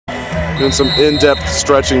Doing some in-depth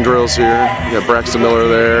stretching drills here. You got Braxton Miller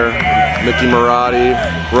there, Mickey Marotti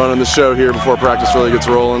running the show here before practice really gets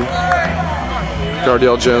rolling.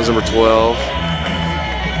 Cardale Jones, number 12.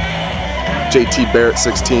 JT Barrett,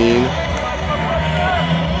 16.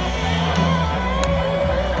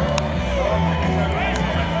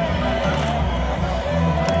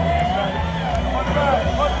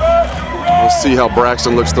 We'll see how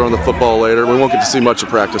Braxton looks throwing the football later. We won't get to see much of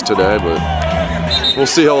practice today, but we'll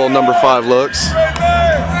see how old number 5 looks.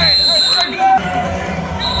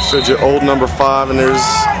 Showed you old number 5, and there's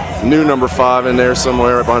new number 5 in there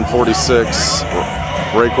somewhere right behind 46.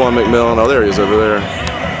 Raekwon McMillan. Oh, there he is over there.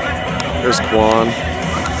 There's Quan.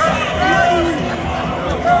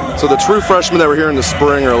 So the true freshmen that were here in the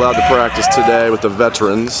spring are allowed to practice today with the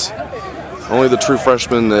veterans. Only the true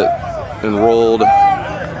freshmen that enrolled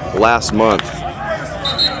last month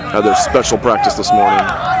had their special practice this morning.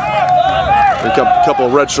 A couple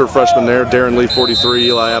of redshirt freshmen there. Darren Lee, 43,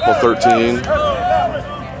 Eli Apple, 13.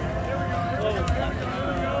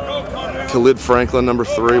 Khalid Franklin, number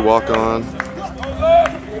 3, walk on.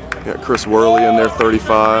 Got Chris Worley in there,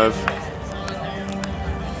 35.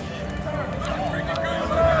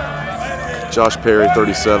 Josh Perry,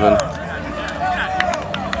 37.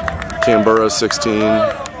 Cam Burrows, 16.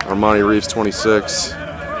 Armani Reeves, 26.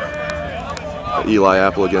 Eli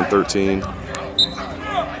Apple again, 13.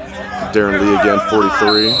 Darren Lee again,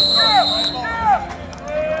 43.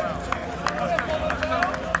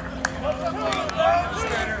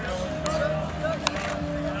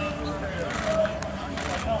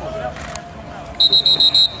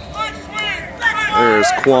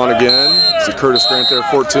 There's Quan again. See Curtis Grant there,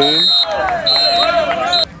 14.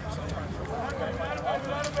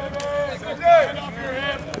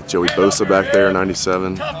 Joey Bosa back there,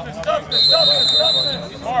 97.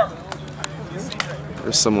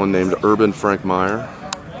 There's someone named Urban Frank Meyer.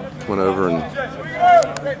 Went over and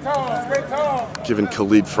given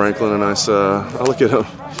Khalid Franklin a nice, oh, look at him.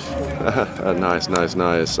 Nice, nice,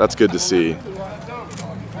 nice. That's good to see.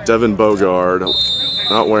 Devin Bogard,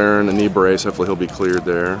 not wearing a knee brace. Hopefully he'll be cleared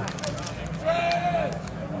there.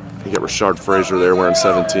 You got Rashard Frazier there wearing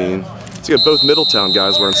 17. So you got both Middletown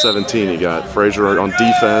guys wearing 17. You got Frazier on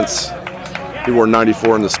defense. He wore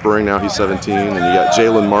 94 in the spring, now he's 17. And you got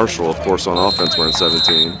Jalen Marshall, of course, on offense wearing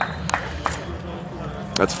 17.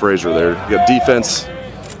 That's Frazier there. You got defense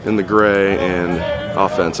in the gray and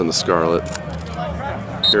offense in the scarlet.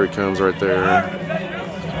 Gary Combs right there.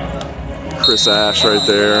 Chris Ash right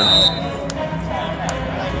there.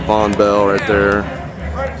 Von Bell right there.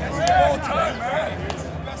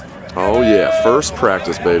 Oh yeah, first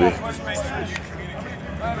practice, baby.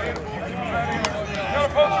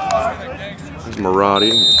 There's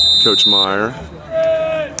Marotti, Coach Meyer.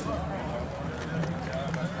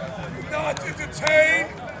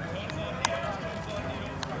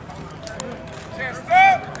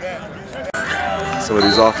 Some of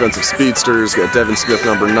these offensive speedsters. Got Devin Smith,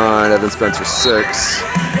 number 9, Evan Spencer, 6.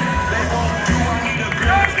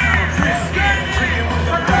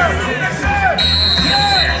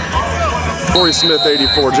 Corey Smith,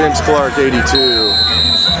 84. James Clark, 82.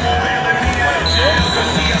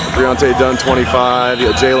 Deontay Dunn, 25.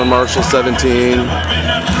 You got Jalen Marshall, 17.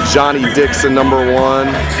 Johnny Dixon, number 1.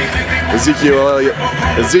 Ezekiel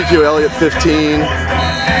Elliott, 15.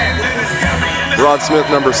 Rod Smith,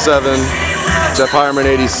 number 7. Jeff Hireman,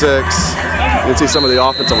 86. You can see some of the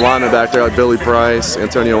offensive linemen back there like Billy Price,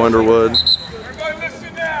 Antonio Underwood. Everybody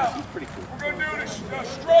listen now. We're going to do the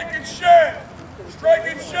strike and shed. Strike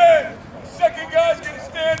and shed. The second guy's going to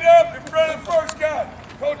stand up in front of the first guy.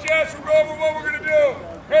 Coach Ash will go over what we're going to do.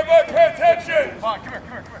 Everybody pay attention. Come on, come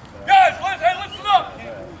here. Guys, listen up.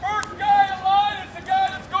 First guy in line is the guy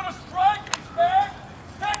that's going to strike and stand.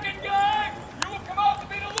 Second guy, you will come out to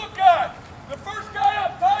be the look guy. The first guy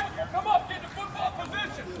up, Ty, will come up, get in football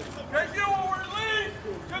position. Okay, you will release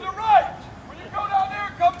to the right. When you go down there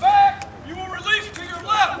and come back, you will release to your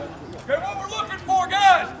left. Okay, what we're looking for,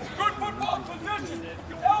 guys, good football position.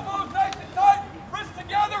 Elbows nice and tight, wrists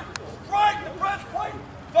together, strike the breastplate,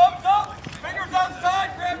 thumbs up, fingers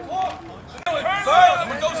outside, grab claw.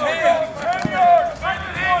 Silence with those hands. 10 yards.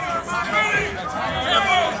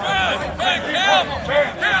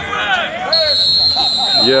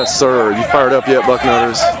 Yes, sir. You fired up yet,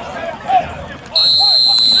 Bucknutters?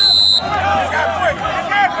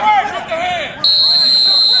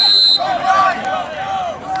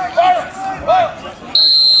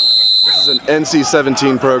 This is an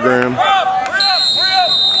NC-17 program.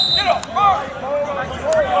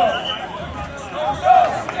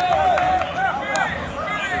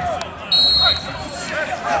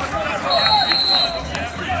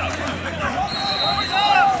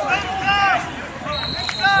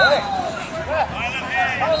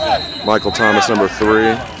 Michael Thomas, number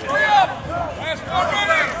 3.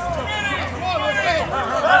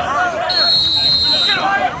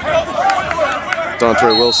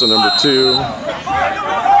 Dontre Wilson, number 2.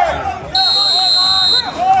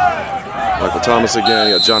 Michael Thomas again.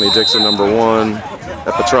 You got Johnny Dixon, number 1.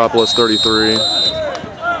 At Petropolis, 33.